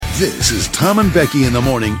This is Tom and Becky in the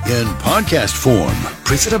morning in podcast form.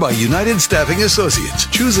 Presented by United Staffing Associates.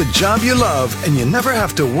 Choose a job you love and you never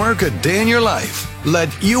have to work a day in your life.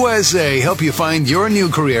 Let USA help you find your new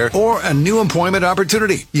career or a new employment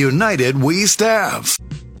opportunity. United We Staff.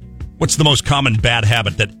 What's the most common bad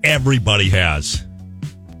habit that everybody has?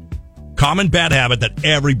 Common bad habit that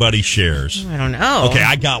everybody shares. I don't know. Okay,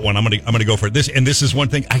 I got one. I'm gonna go for it. This is one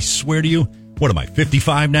thing. I swear to you. What am I?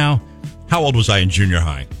 55 now? How old was I in junior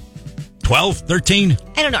high? 12, 13?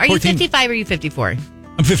 I don't know. Are 14? You 55 or are you 54?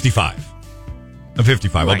 I'm 55. I'm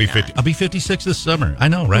 55. I'll be 50. I'll be 56 this summer. I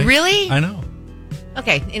know, right? Really? I know.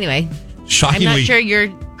 Okay. Anyway, shockingly, I'm not sure you're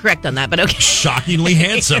correct on that, but okay. Shockingly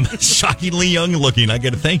handsome, shockingly young looking. I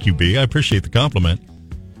get a thank you, B. I appreciate the compliment.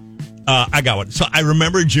 I got one. So I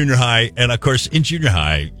remember in junior high, and of course in junior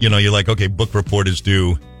high, you're like, okay, book report is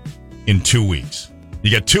due in 2 weeks.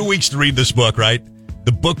 You got 2 weeks to read this book, right?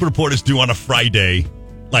 The book report is due on a Friday.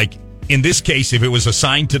 Like in this case, if it was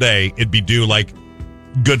assigned today, it'd be due like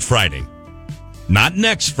Good Friday, not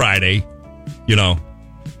next Friday.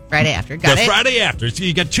 Friday after. Got it. Friday after. So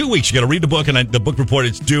you got 2 weeks. You got to read the book, and the book report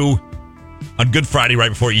is due on Good Friday right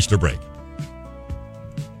before Easter break.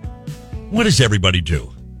 What does everybody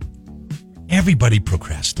do? Everybody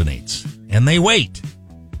procrastinates, and they wait.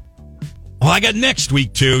 Well, I got next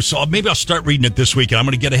week, too, so maybe I'll start reading it this week, and I'm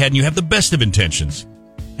going to get ahead, and you have the best of intentions.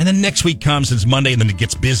 And then next week comes, and it's Monday, and then it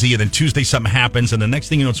gets busy, and then Tuesday something happens, and the next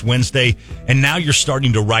thing you know, it's Wednesday, and now you're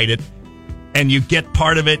starting to write it, and you get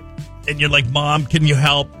part of it, and you're like, Mom, can you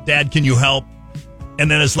help? Dad, can you help? And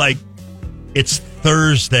then it's like, it's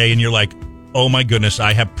Thursday, and you're like, oh my goodness,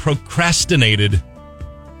 I have procrastinated.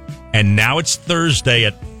 And now it's Thursday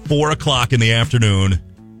at 4 o'clock in the afternoon,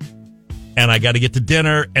 and I got to get to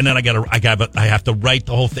dinner, and then I have to write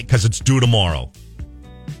the whole thing because it's due tomorrow.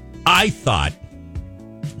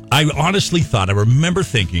 I honestly thought, I remember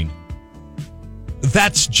thinking,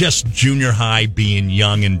 that's just junior high being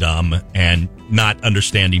young and dumb and not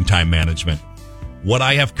understanding time management. What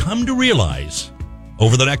I have come to realize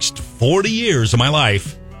over the next 40 years of my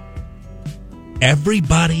life,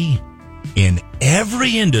 everybody in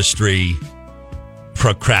every industry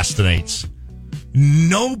procrastinates.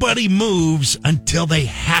 Nobody moves until they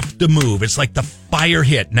have to move. It's like the fire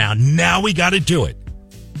hit. Now we got to do it.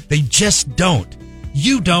 They just don't.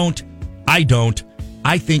 You don't. I don't.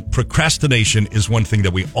 I think procrastination is one thing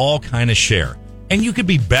that we all kind of share, and you could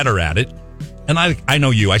be better at it. And I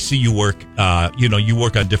know you. I see you work. You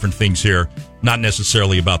work on different things here, not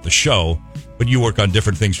necessarily about the show, but you work on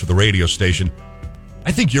different things for the radio station.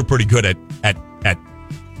 I think you're pretty good at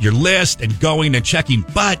your list and going and checking,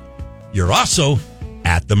 but you're also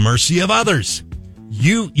at the mercy of others.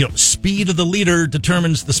 Speed of the leader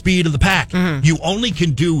determines the speed of the pack. Mm-hmm. You only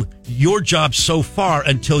can do your job so far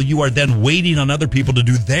until you are then waiting on other people to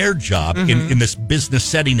do their job in this business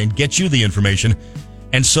setting and get you the information.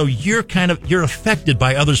 And so you're affected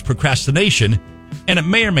by others' procrastination, and it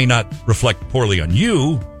may or may not reflect poorly on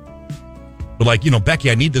you. But like, Becky,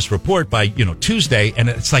 I need this report by, Tuesday. And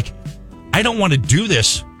it's like, I don't want to do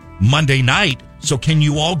this Monday night. So can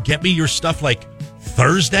you all get me your stuff like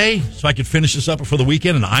Thursday so I can finish this up before the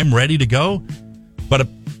weekend and I'm ready to go? But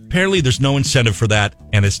apparently there's no incentive for that.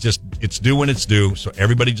 And it's due when it's due. So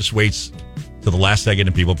everybody just waits till the last second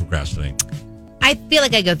and people procrastinate. I feel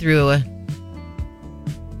like I go through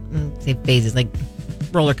phases, like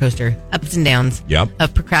roller coaster, ups and downs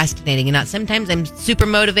of procrastinating. And sometimes I'm super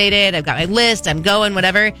motivated. I've got my list. I'm going,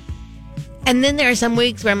 whatever. And then there are some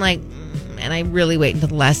weeks where I'm like, and I really wait until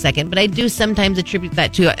the last second. But I do sometimes attribute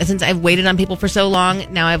that to, since I've waited on people for so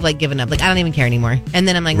long, now I've given up. I don't even care anymore. And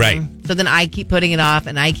then I'm like, right. So then I keep putting it off,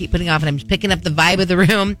 and I keep putting it off, and I'm just picking up the vibe of the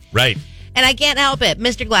room. Right. And I can't help it.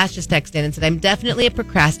 Mr. Glass just texted in and said, I'm definitely a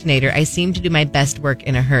procrastinator. I seem to do my best work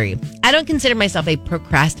in a hurry. I don't consider myself a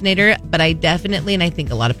procrastinator, but I definitely, and I think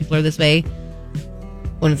a lot of people are this way,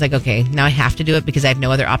 when it's like, okay, now I have to do it because I have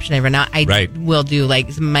no other option. I run out. I will do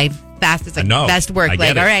my fastest, best work. All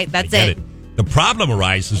right, that's it. The problem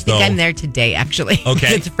arises, though. I think I'm there today, actually.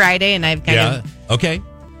 Okay. It's Friday, and I've kind of... Okay.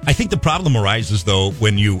 I think the problem arises, though,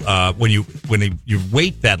 when you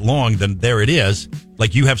wait that long, then there it is.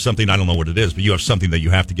 Like you have something, I don't know what it is, but you have something that you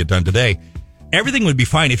have to get done today. Everything would be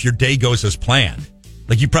fine if your day goes as planned.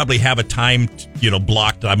 Like you probably have a time,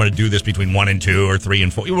 blocked. I'm going to do this between 1 and 2 or 3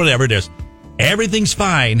 and 4, whatever it is. Everything's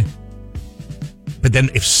fine. But then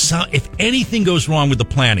if anything goes wrong with the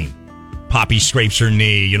planning, Poppy scrapes her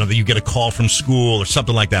knee, you get a call from school or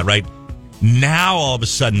something like that, right? Now, all of a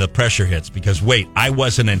sudden, the pressure hits because, wait, I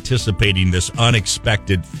wasn't anticipating this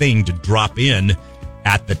unexpected thing to drop in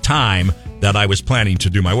at the time that I was planning to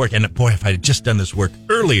do my work. And boy, if I had just done this work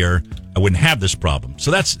earlier, I wouldn't have this problem. So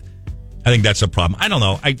that's I think that's a problem. I don't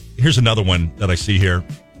know. Here's another one that I see here.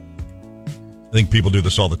 I think people do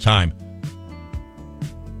this all the time.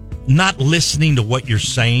 Not listening to what you're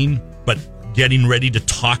saying, but getting ready to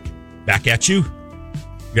talk back at you.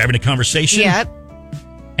 You're having a conversation. Yep.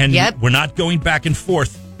 And we're not going back and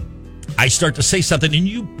forth. I start to say something and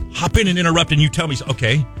you hop in and interrupt and you tell me,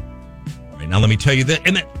 okay, all right, now let me tell you that.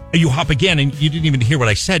 And then you hop again and you didn't even hear what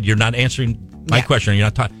I said. You're not answering my question. You're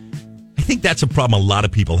not talking. I think that's a problem a lot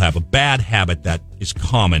of people have, a bad habit that is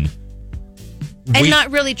common. And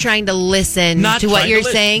not really trying to listen to what you're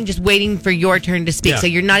saying, just waiting for your turn to speak. Yeah. So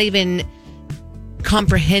you're not even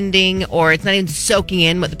comprehending, or it's not even soaking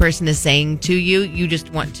in what the person is saying to you. You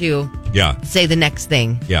just want to say the next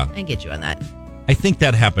thing. Yeah. I get you on that. I think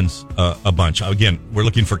that happens a bunch. Again, we're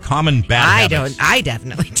looking for common bad habits. I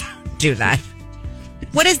definitely don't do that.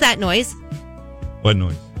 What is that noise? What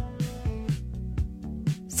noise?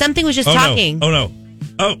 Something was just talking. No.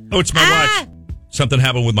 Oh, it's my watch. Something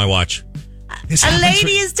happened with my watch. A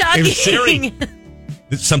lady is talking. Siri.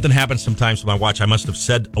 Something happens sometimes with my watch. I must have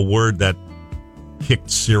said a word that kicked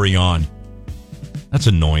Siri on. That's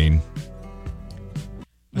annoying.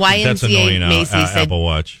 That's annoying. Macy said Apple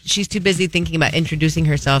Watch. She's too busy thinking about introducing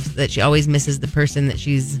herself that she always misses the person that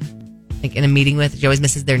she's like in a meeting with. She always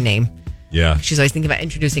misses their name. Yeah. She's always thinking about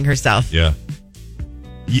introducing herself. Yeah.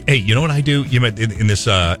 Hey, you know what I do? You in this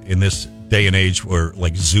day and age where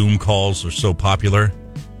like Zoom calls are so popular.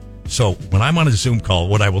 So when I'm on a Zoom call,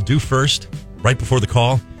 what I will do first, right before the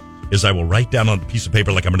call, is I will write down on a piece of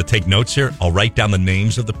paper, like I'm going to take notes here. I'll write down the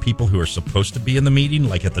names of the people who are supposed to be in the meeting,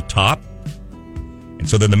 like at the top. And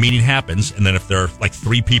so then the meeting happens, and then if there are like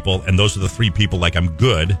 3 people, and those are the 3 people, like I'm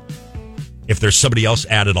good. If there's somebody else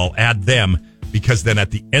added, I'll add them, because then at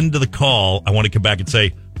the end of the call, I want to come back and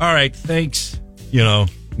say, all right, thanks,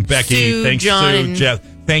 Becky, Sue, thanks, John, Sue, Jeff,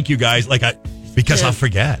 thank you guys, because I'll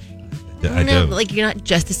forget. I do. Like you're not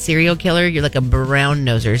just a serial killer, you're like a brown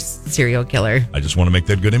noser serial killer. I just want to make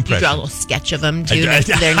that good impression. You draw a little sketch of them too, next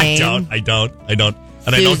to their name. I don't.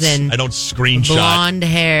 And Susan, I don't screenshot. Blonde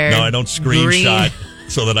hair. No, I don't screenshot green.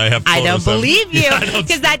 So that I have photos I don't believe you,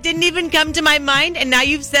 because that didn't even come to my mind, and now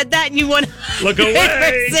you've said that, and you want to look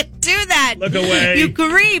away. Do that. Look away. You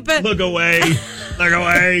creep. Look away. Look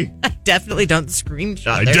away. I definitely don't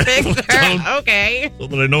screenshot their picture. Okay. So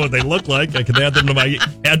that I know what they look like. I can add them to my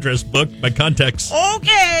address book, my contacts.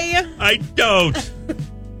 Okay. I don't.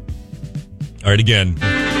 All right, again.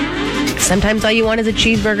 Sometimes all you want is a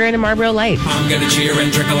cheeseburger and a Marlboro Light. I'm gonna cheer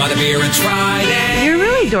and drink a lot of beer. It's Friday. You're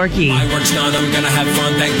really dorky. My work's done. I'm gonna have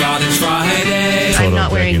fun. Thank God it's Friday. I'm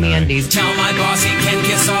not wearing MeUndies. Tell my boss he can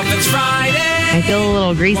kiss off. It's Friday. I feel a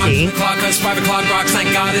little greasy. Watch the clock, 'cause 5 o'clock rocks.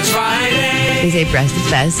 Thank God it's Friday. They say breast is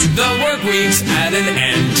best. The work week's at an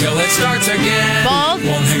end till it starts again. Bald.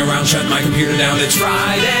 Won't hang around. Shut my computer down. It's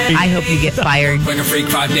Friday. I hope you get fired. Like a freak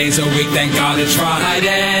 5 days a week. Thank God it's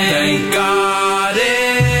Friday. Thank God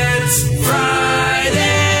it's Friday.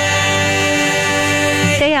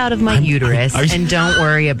 Stay out of my uterus and don't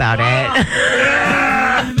worry about it.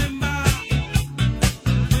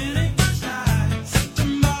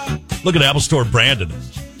 Look at Apple Store Brandon.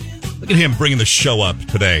 Look at him bringing the show up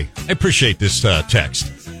today. I appreciate this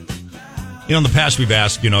text. In the past we've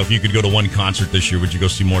asked, if you could go to one concert this year, would you go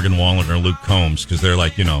see Morgan Wallen or Luke Combs? Because they're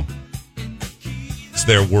like, it's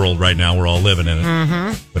their world right now. We're all living in it.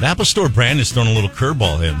 Mm-hmm. But Apple Store Brandon's thrown a little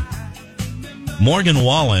curveball in. Morgan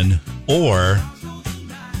Wallen or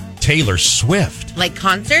Taylor Swift. Like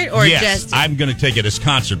concert or just... I'm going to take it as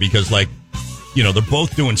concert because, they're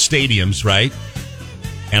both doing stadiums, right?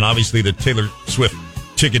 And obviously the Taylor Swift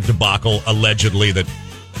ticket debacle, allegedly, that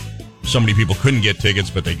so many people couldn't get tickets,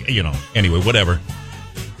 but they, anyway, whatever.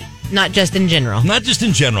 Not just in general. Not just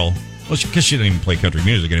in general. Well, because she didn't even play country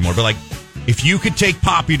music anymore. But, if you could take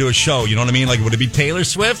Poppy to a show, you know what I mean? Would it be Taylor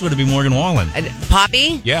Swift? Would it be Morgan Wallen?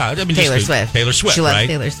 Poppy? Yeah. Taylor Swift. Taylor Swift, she loves right?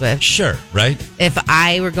 Taylor Swift. Sure, right? If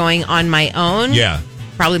I were going on my own,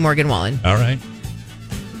 probably Morgan Wallen. All right.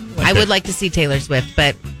 I would like to see Taylor Swift,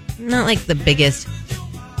 but not like the biggest...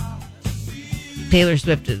 Taylor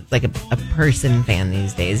Swift is like a person fan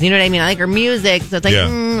these days. You know what I mean? I like her music, so it's like, I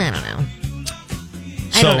don't know.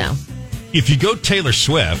 I don't know. If you go Taylor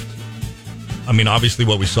Swift, obviously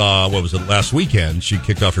what we saw, last weekend? She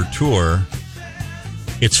kicked off her tour.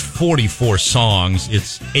 It's 44 songs.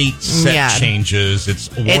 It's 8 set changes. It's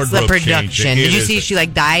a wardrobe It's the production. change. Did you see she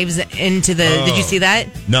dives into the... Did you see that?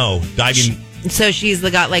 No, diving... So she's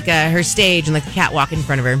got her stage and a catwalk in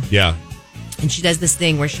front of her. Yeah. And she does this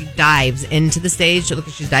thing where she dives into the stage. So it looks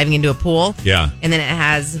like she's diving into a pool. Yeah. And then it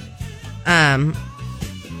has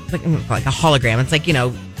like a hologram. It's like,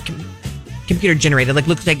 computer generated.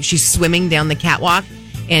 Looks like she's swimming down the catwalk.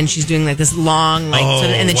 and she's doing like this long,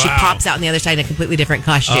 and then she pops out on the other side in a completely different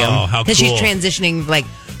costume. Oh, how cool. Because she's transitioning like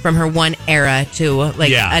from her one era to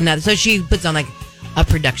like another. So she puts on like a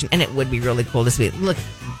production, and it would be really cool to see. Look,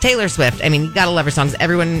 Taylor Swift, I mean, you gotta love her songs.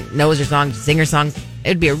 Everyone knows her songs, sing her songs. It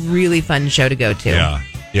would be a really fun show to go to.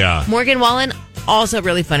 Yeah. Morgan Wallen, also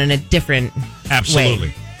really fun in a different Absolutely.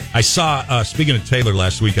 way. I saw, speaking of Taylor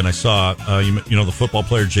last weekend, I saw, you know, the football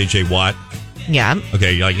player J.J. Watt. Yeah.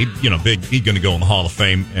 Okay, like, he's going to go in the Hall of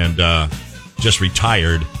Fame and just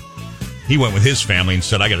retired. He went with his family and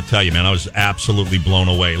said, I got to tell you, man, I was absolutely blown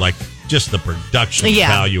away. Like, just the production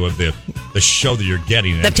value of the show that you're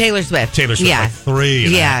getting. The Taylor Swift. Like 3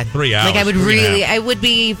 hours. Like, I would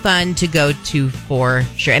be fun to go to for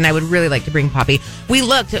sure. And I would really like to bring Poppy. We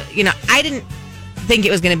looked, I didn't think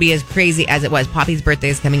it was going to be as crazy as it was. Poppy's birthday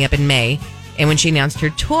is coming up in May. And when she announced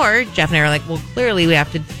her tour, Jeff and I were like, well, clearly we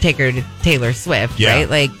have to take her to Taylor Swift, right?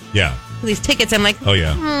 Like, these tickets, I'm like,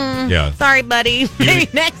 sorry, buddy. Maybe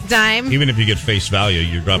next time. Even if you get face value,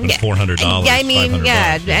 you're dropping $400. I mean,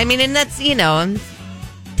 $500. I mean, and that's,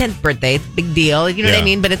 10th birthday, it's a big deal. You know what I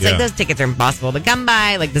mean? But it's like, those tickets are impossible to come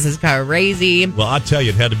by. Like, this is crazy. Well, I'll tell you,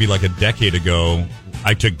 it had to be like a decade ago.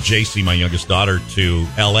 I took JC, my youngest daughter, to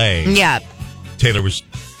L.A. Yeah. Taylor was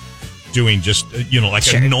doing just,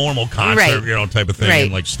 like a normal concert, type of thing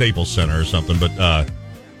in like Staples Center or something.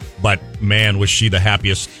 But man, was she the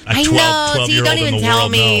happiest 12-year-old in the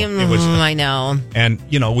world. No, it was, I know. And,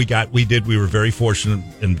 we were very fortunate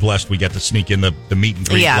and blessed. We got to sneak in the meet and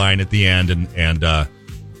greet line at the end. And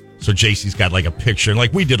so JC's got like a picture. And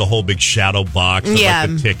like we did a whole big shadow box of like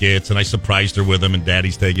the tickets. And I surprised her with them. And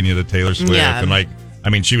Daddy's taking you to Taylor Swift.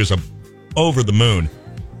 And she was over the moon.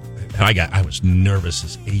 And I was nervous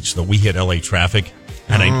as H, though. We hit LA traffic,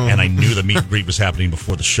 and I knew the meet and greet was happening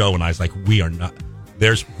before the show, and I was like, we're not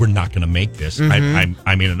going to make this.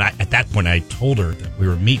 Mm-hmm. At that point, I told her that we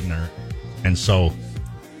were meeting her, and so,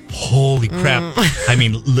 holy crap! I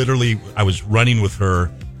mean, literally, I was running with her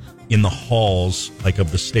in the halls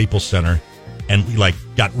of the Staples Center. And we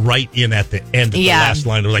got right in at the end of the last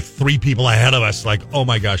line. There were 3 people ahead of us. Like, oh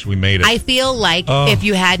my gosh, we made it. I feel like if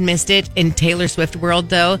you had missed it in Taylor Swift world,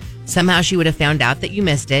 though, somehow she would have found out that you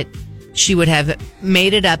missed it. She would have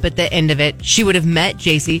made it up at the end of it. She would have met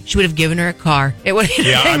JC. She would have given her a car. It would.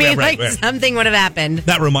 Something would have happened.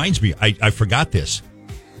 That reminds me. I forgot this.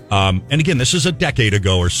 And again, this is a decade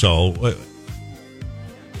ago or so.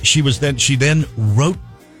 She then wrote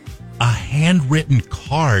a handwritten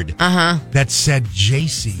card that said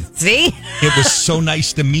JC. See? It was so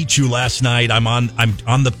nice to meet you last night. I'm on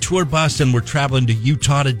the tour bus and we're traveling to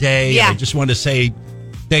Utah today. Yeah. I just wanted to say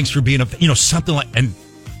thanks for being something like, and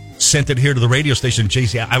sent it here to the radio station.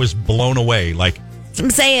 JC, I was blown away. Like, that's what I'm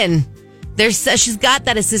saying. She's got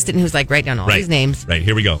that assistant who's write down all these names. Right,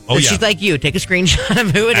 here we go. Oh, she's like you. Take a screenshot of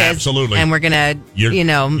who it is. Absolutely. And we're going to,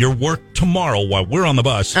 Your work tomorrow while we're on the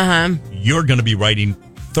bus, you're going to be writing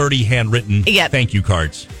 30 handwritten thank you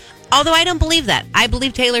cards. Although I don't believe that. I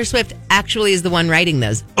believe Taylor Swift actually is the one writing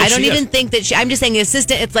those. I don't even think that I'm just saying the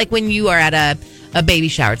assistant, it's like when you are at a baby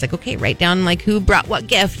shower. It's like, okay, write down who brought what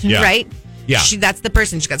gift, right? Yeah. That's the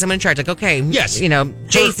person. She's got someone in charge. Like, okay, yes.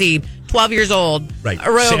 JC, 12 years old, right. a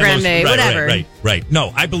Royal Grande, whatever. Right.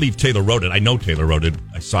 No, I believe Taylor wrote it. I know Taylor wrote it.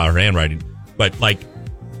 I saw her handwriting. But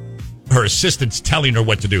her assistant's telling her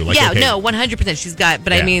what to do. 100%. She's got,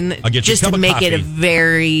 but I mean, I'll get you just to make coffee. it a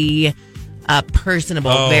very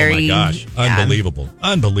personable, oh very. Oh my gosh.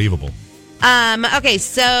 Unbelievable. Okay,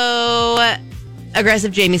 so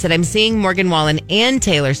Aggressive Jamie said, I'm seeing Morgan Wallen and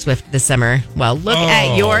Taylor Swift this summer. Well, look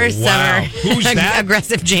at your summer. Who's that?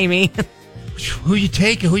 Aggressive Jamie. Who you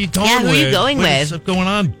taking? Who you going with? Who are you going with? What's going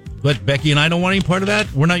on? But Becky and I don't want any part of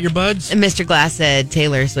that? We're not your buds? And Mr. Glass said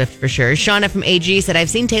Taylor Swift for sure. Shauna from AG said,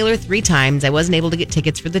 I've seen Taylor 3 times. I wasn't able to get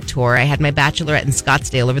tickets for the tour. I had my bachelorette in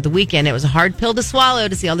Scottsdale over the weekend. It was a hard pill to swallow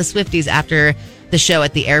to see all the Swifties after the show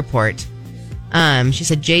at the airport. She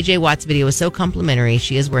said JJ Watt's video was so complimentary.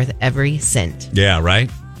 She is worth every cent. Yeah,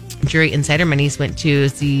 right? Jury Insider, my niece went to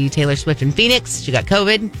see Taylor Swift in Phoenix. She got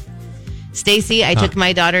COVID. Stacy, I took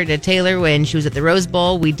my daughter to Taylor when she was at the Rose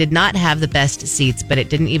Bowl. We did not have the best seats, but it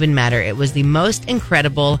didn't even matter. It was the most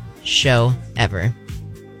incredible show ever.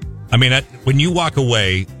 I mean, when you walk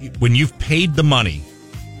away, when you've paid the money,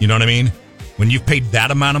 you know what I mean? When you've paid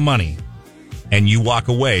that amount of money and you walk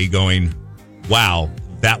away going, wow,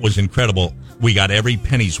 that was incredible. We got every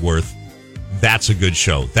penny's worth. That's a good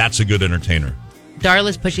show. That's a good entertainer.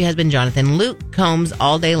 Darla's pushy husband, Jonathan. Luke Combs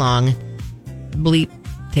all day long. Bleep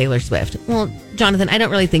Taylor Swift. Well, Jonathan, I don't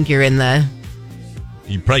really think you're in the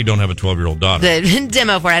You probably don't have a 12-year-old daughter. The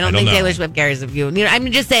demo for it. I don't think know. Taylor Swift cares if you.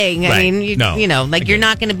 I'm just saying. Right. I mean, you're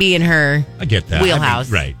not going to be in her I get that. wheelhouse.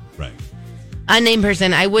 Right. Unnamed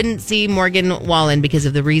person. I wouldn't see Morgan Wallen because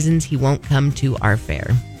of the reasons he won't come to our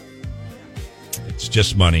fair. It's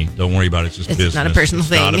just money. Don't worry about it. It's just business. Not a personal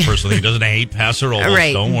thing. Not a personal thing. He doesn't hate Paso Robles.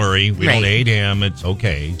 Right. Don't worry. We Right. don't hate him. It's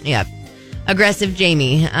okay. Yep. Aggressive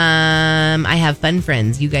Jamie. I have fun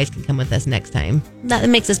friends. You guys can come with us next time. That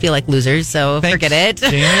makes us feel like losers, so Thanks, forget it.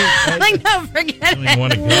 Dan. Like, no, forget I don't it. even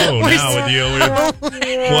want to go now with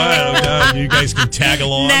you. What? You guys can tag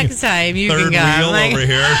along. Next time you Third can come. wheel over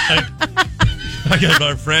here. I got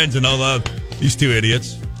our friends and all these two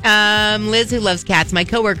idiots. Liz, who loves cats, my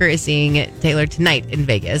coworker is seeing Taylor tonight in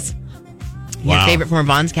Vegas. Your Wow. favorite former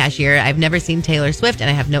Vons cashier. I've never seen Taylor Swift, and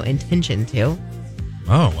I have no intention to.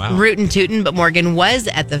 Oh, wow. Rootin' tootin', but Morgan was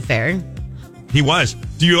at the fair. He was.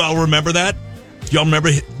 Do you all remember that? Do y'all remember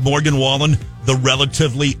Morgan Wallen, the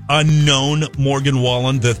relatively unknown Morgan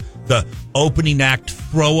Wallen, the opening act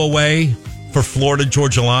throwaway for Florida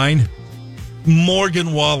Georgia Line?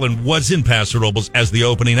 Morgan Wallen was in Paso Robles as the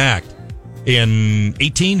opening act in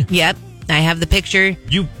 18. Yep. I have the picture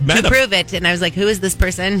You met to him. prove it. And I was like, who is this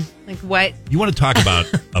person? Like, what? You want to talk about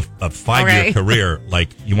a 5-year right. career? Like,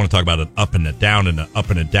 you want to talk about an up and a down and an up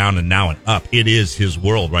and a down and now an up. It is his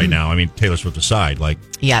world right now. I mean, Taylor Swift aside, like,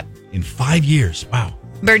 Yep. in 5 years. Wow.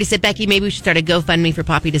 Birdie said, Becky, maybe we should start a GoFundMe for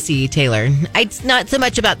Poppy to see Taylor. It's not so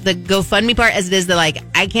much about the GoFundMe part as it is the, like,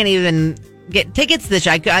 I can't even get tickets to the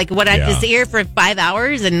show. I have to sit here for 5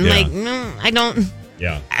 hours and, Yeah. I don't.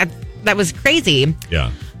 Yeah. That was crazy.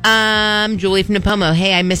 Yeah. Julie from Napomo.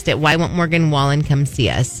 Hey, I missed it. Why won't Morgan Wallen come see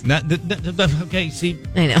us? Okay, see.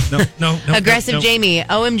 I know. No. Aggressive no. Jamie.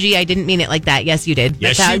 OMG, I didn't mean it like that. Yes, you did.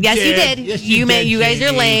 Yes, That's how, you yes, did. you did. Yes, you did, You guys are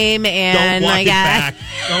Jamie. lame. And Don't walk my it God. back.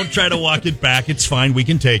 Don't try to walk it back. It's fine. We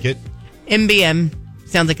can take it. MBM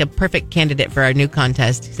sounds like a perfect candidate for our new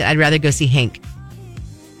contest. He said, I'd rather go see Hank.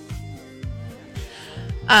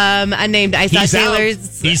 Unnamed. I saw He's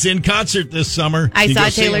Taylor's. out. He's in concert this summer. I You saw go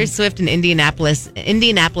see Taylor him? Swift in Indianapolis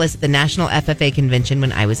at the National FFA convention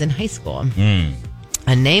when I was in high school.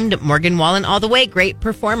 Unnamed. Morgan Wallen all the way. Great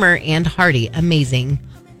performer and hearty. Amazing.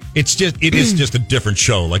 It is just a different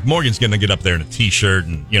show. Like, Morgan's going to get up there in a T-shirt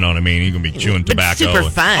and, you know what I mean? He's going to be chewing tobacco. super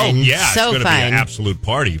fun. Oh, yeah. So it's going to be fun. an absolute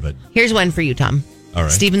party, but Here's one for you, Tom. All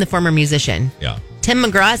right. Stephen, the former musician. yeah. Tim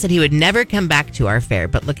McGraw said he would never come back to our fair,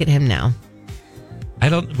 but look at him now.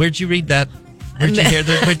 Where'd you read that? Where'd you hear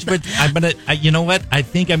that? You know what? I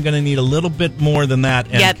think I'm going to need a little bit more than that.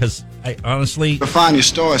 Yep. Because I honestly, To find your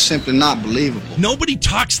story is simply not believable. nobody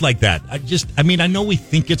talks like that. I know we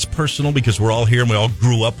think it's personal because we're all here and we all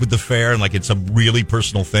grew up with the fair and like it's a really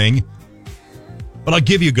personal thing. But I'll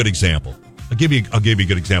give you a good example. I'll give you a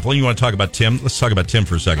good example. And you want to talk about Tim? Let's talk about Tim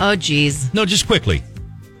for a second. Oh, geez. No, just quickly.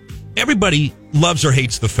 Everybody loves or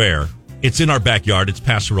hates the fair. It's in our backyard. It's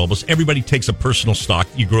Paso Robles. Everybody takes a personal stock.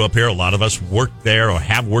 You grew up here. A lot of us worked there or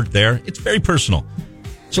have worked there. It's very personal.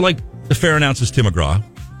 So, like, the fair announces Tim McGraw,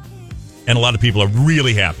 and a lot of people are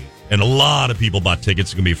really happy. And a lot of people bought tickets.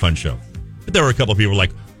 It's going to be a fun show. But there were a couple of people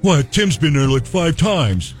like, what? Tim's been there like 5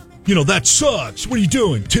 times. You know, that sucks. What are you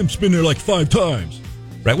doing? Tim's been there like 5 times.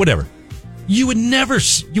 Right? Whatever. You would never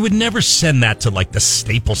send that to, like, the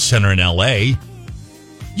Staples Center in L.A.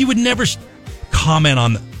 You would never comment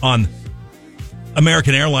on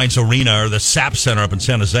American Airlines Arena or the SAP Center up in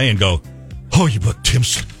San Jose and go, oh, you booked Tim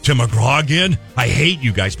McGraw again? I hate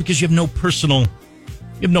you guys, because you have no personal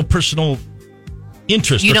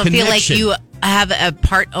interest. You or don't feel like connection. you have a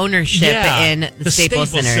part ownership in the Staples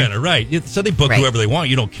Center. Right? So they book Right. whoever they want.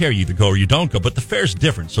 You don't care. You either go or you don't go. But the fair's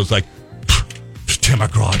different. So it's like, Tim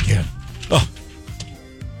McGraw again. Oh,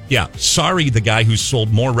 yeah. Sorry, the guy who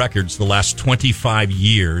sold more records the last 25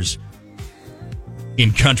 years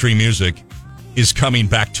in country music is coming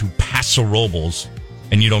back to Paso Robles,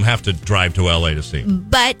 and you don't have to drive to L.A. to see him.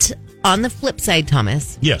 But on the flip side,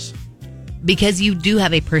 Thomas, Yes. because you do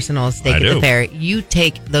have a personal stake I at do. the fair, you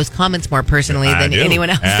take those comments more personally I than do. anyone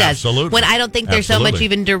else Absolutely. does. When I don't think they're so much Absolutely.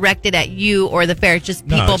 even directed at you or the fair. It's just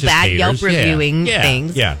No, people it's just bad haters. Yelp reviewing Yeah.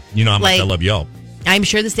 things. Yeah. You know how much I Like, love Yelp. I'm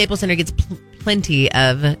sure the Staples Center gets plenty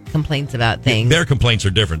of complaints about things. Their complaints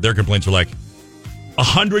are different. Their complaints are like,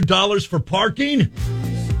 $100 for parking?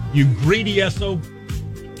 You greedy SO.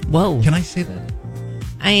 Whoa. Can I say that?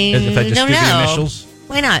 I If I just don't do the know. initials?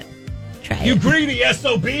 Why not? Try You it. greedy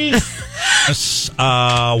SOBs.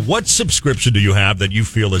 What subscription do you have that you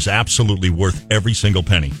feel is absolutely worth every single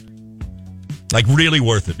penny? Like, really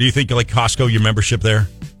worth it? Do you think, like Costco, your membership there?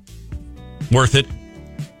 Worth it?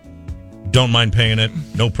 Don't mind paying it?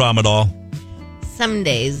 No problem at all? Some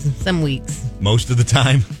days, some weeks, Most of the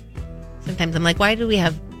time? sometimes I'm like, why do we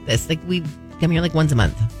have this? Like, we come here like once a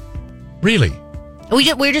month. Really?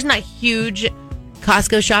 We're just not huge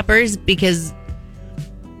Costco shoppers because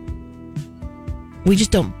we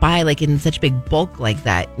just don't buy like in such big bulk like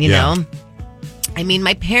that, you know? I mean,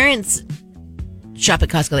 my parents shop at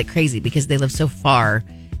Costco like crazy because they live so far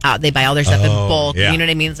out. They buy all their stuff in bulk. Yeah. You know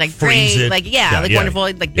what I mean? It's like Freeze great, it. like wonderful,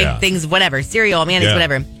 like big things, whatever, cereal, mayonnaise,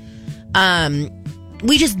 whatever.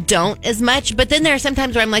 We just don't as much. But then there are some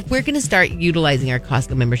times where I'm like, we're going to start utilizing our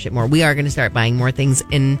Costco membership more. We are going to start buying more things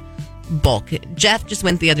in bulk. Jeff just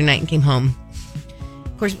went the other night and came home.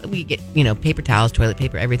 Of course, we get, paper towels, toilet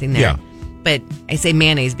paper, everything there. Yeah. But I say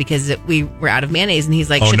mayonnaise because we were out of mayonnaise, and he's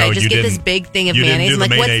like, Oh, should no, I just you get this didn't. big thing of You didn't mayonnaise? do I'm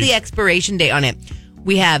the like, what's mayonnaise. the expiration date on it?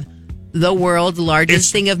 We have the world's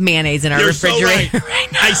largest thing of mayonnaise in our You're so refrigerator right.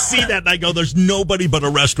 right now. I see that and I go, there's nobody but a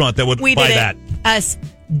restaurant that would We buy did that. it. Us.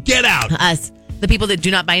 Get out. Us. The people that do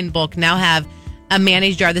not buy in bulk now have a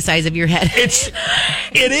mayonnaise jar the size of your head.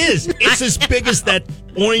 It is. It's as big as that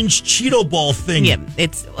orange Cheeto ball thing. Yeah,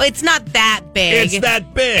 it's not that big. It's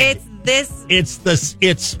that big. It's this.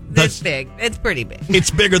 It's This big. It's pretty big. It's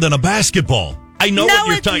bigger than a basketball. I know No, what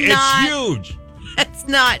you're it's talking. not. It's huge.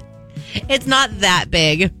 It's not that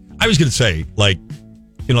big. I was going to say, like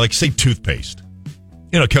say toothpaste.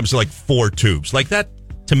 It comes to like 4 tubes. Like that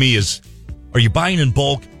to me is, are you buying in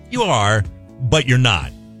bulk? You are, but you're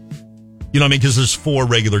not. You know what I mean? Because there's 4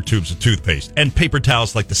 regular tubes of toothpaste and paper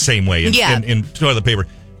towels like the same way. In toilet paper.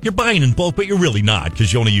 You're buying in bulk, but you're really not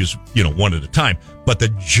because you only use, one at a time. But the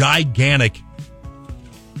gigantic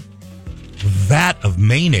vat of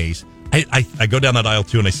mayonnaise, I go down that aisle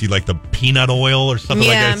too and I see like the peanut oil or something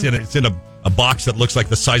like that. It's in a box that looks like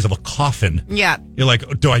the size of a coffin. Yeah. You're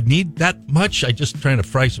like, do I need that much? I just trying to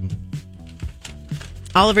fry some.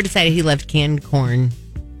 Oliver decided he loved canned corn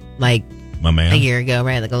like My man. a year ago,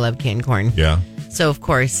 right? Like I love canned corn. Yeah. So of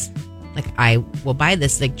course, like I will buy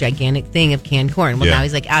this like gigantic thing of canned corn. Well, now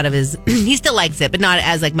he's like out of his. He still likes it, but not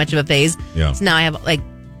as like much of a phase. Yeah. So now I have like,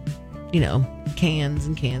 cans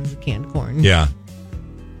and cans of canned corn. Yeah.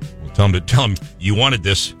 Well, tell him you wanted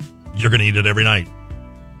this. You're going to eat it every night.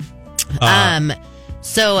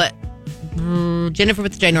 So Jennifer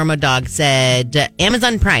with the Ginormo Dog said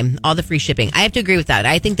Amazon Prime, all the free shipping. I have to agree with that.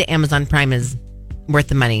 I think the Amazon Prime is worth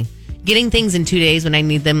the money. Getting things in 2 days when I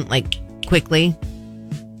need them like quickly.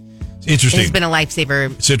 It's interesting. It's been a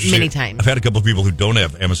lifesaver It's interesting. many times. I've had a couple of people who don't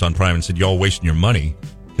have Amazon Prime and said, y'all wasting your money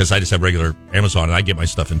because I just have regular Amazon and I get my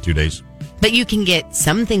stuff in 2 days. But you can get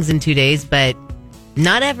some things in 2 days, but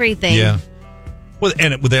not everything. Yeah. Well,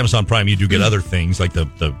 and with Amazon Prime, you do get other things like the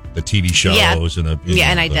TV shows and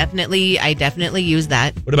and I definitely use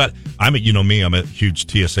that. What about I'm a huge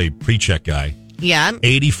TSA pre-check guy. Yeah.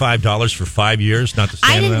 $85 for 5 years, not to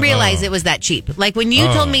stand I in didn't that. realize it was that cheap. Like when you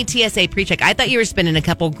told me TSA pre-check, I thought you were spending a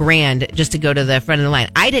couple grand just to go to the front of the line.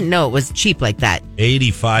 I didn't know it was cheap like that.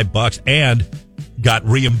 $85 and got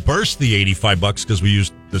reimbursed the $85 because we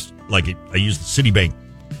used this I used the Citibank.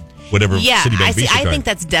 Whatever. Yeah, Citibank I see. Visa I card. think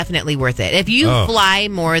that's definitely worth it. If you fly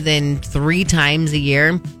more than 3 times a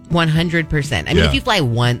year, 100%. I mean, if you fly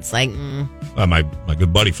once, like my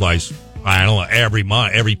good buddy flies. I don't know, every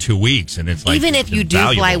month, every 2 weeks, and it's like even if you do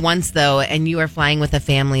invaluable. fly once though, and you are flying with a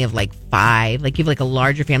family of like 5, like you have like a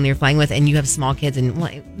larger family you're flying with, and you have small kids,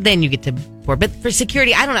 and then you get to board. But for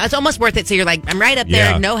security, I don't know. It's almost worth it. So you're like, I'm right up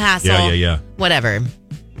there, no hassle. Yeah. Whatever.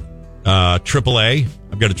 AAA.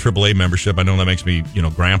 I've got a AAA membership. I know that makes me,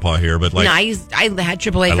 grandpa here, but like, No, I had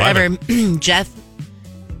AAA I love forever. Jeff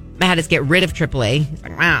had us get rid of AAA. He's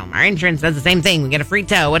like, wow, our insurance does the same thing. We get a free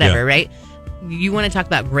tow, whatever, right? You want to talk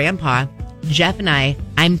about grandpa? Jeff and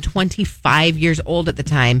I'm 25 years old at the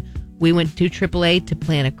time. We went to AAA to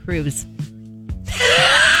plan a cruise.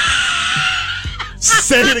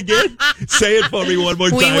 say it again. Say it for me one more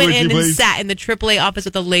time. We went would you in and please? sat in the AAA office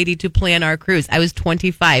with a lady to plan our cruise. I was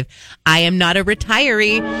 25. I am not a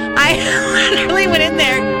retiree. I literally went in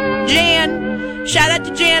there. Jan, shout out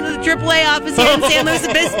to Jan at the AAA office here in San Luis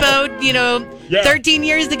Obispo, 13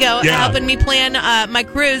 years ago, helping me plan my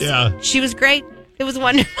cruise. Yeah. She was great. It was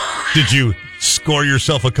wonderful. Did you score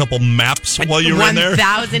yourself a couple maps while you were in there?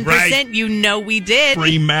 1,000%. Right. You know we did.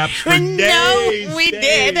 Free maps for days. No, we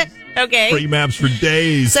did. Okay. Free maps for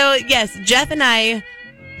days. So, yes, Jeff and I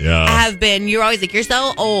have been. You're always like, you're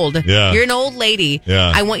so old. Yeah. You're an old lady.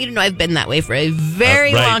 Yeah. I want you to know I've been that way for a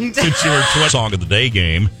very right. long time. Since you were Song of the Day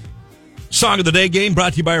game. Song of the Day game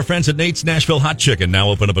brought to you by our friends at Nate's Nashville Hot Chicken. Now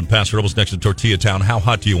open up in Paso Robles next to Tortilla Town. How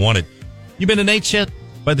hot do you want it? You been to Nate's yet?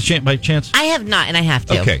 By chance? I have not, and I have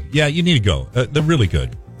to. Okay. Yeah, you need to go. They're really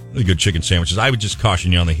good. Really good chicken sandwiches. I would just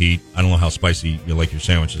caution you on the heat. I don't know how spicy you like your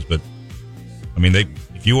sandwiches, but I mean,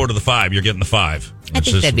 if you order the 5, you're getting the 5. I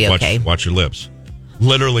think that'd be okay. Watch your lips.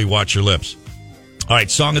 Literally watch your lips. All right,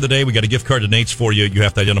 song of the day. We got a gift card to Nate's for you. You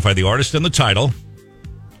have to identify the artist and the title.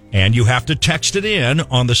 And you have to text it in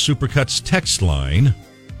on the Supercuts text line,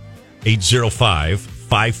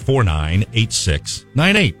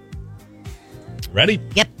 805-549-8698. Ready?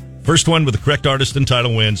 Yep. First one with the correct artist and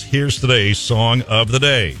title wins. Here's today's song of the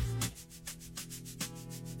day.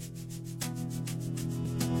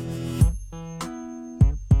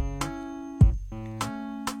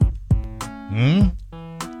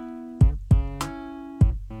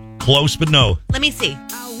 Close, but no. Let me see.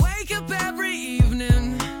 I wake up every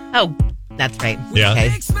evening. Oh, that's right. Yeah. Okay.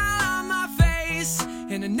 Big smile on my face,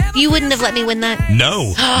 and I never You wouldn't have let me win that?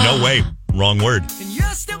 No. No way. Wrong word. And you're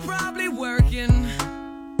still probably working.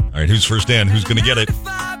 All right, who's first in? Who's going to get it?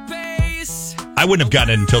 I wouldn't have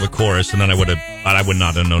gotten it until the chorus, and then I would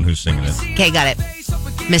not have known who's singing it. Okay, got it.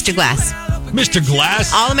 Mr. Glass. Mr.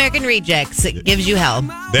 Glass. All American Rejects. It gives you hell.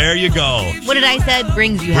 There you go. What did I said?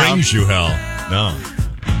 Brings you hell. Brings you hell. No.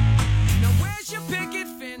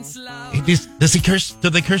 Does he curse?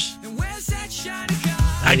 Do they curse? Maybe.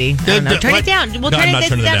 I don't know. Turn it down. We'll turn I'm not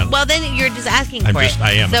turning it down. Well, then you're just asking for it.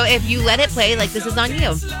 I am. So if you let it play, like, this is on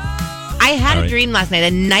you. I had a dream last night,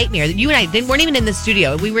 a nightmare. You and I weren't even in the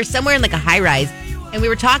studio. We were somewhere in like a high rise, and we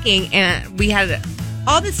were talking, and we had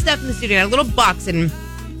all this stuff in the studio, a little box, and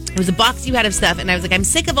it was a box you had of stuff, and I was like, I'm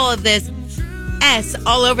sick of all of this S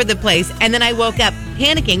all over the place. And then I woke up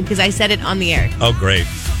panicking because I said it on the air. Oh, great.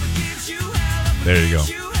 There you go.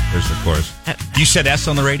 There's the chorus. You said S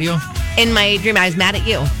on the radio? In my dream, I was mad at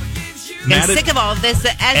you. I'm sick of all of this.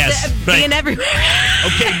 The S, right. being everywhere.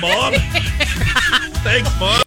 Okay, Mom. Thanks, Mom.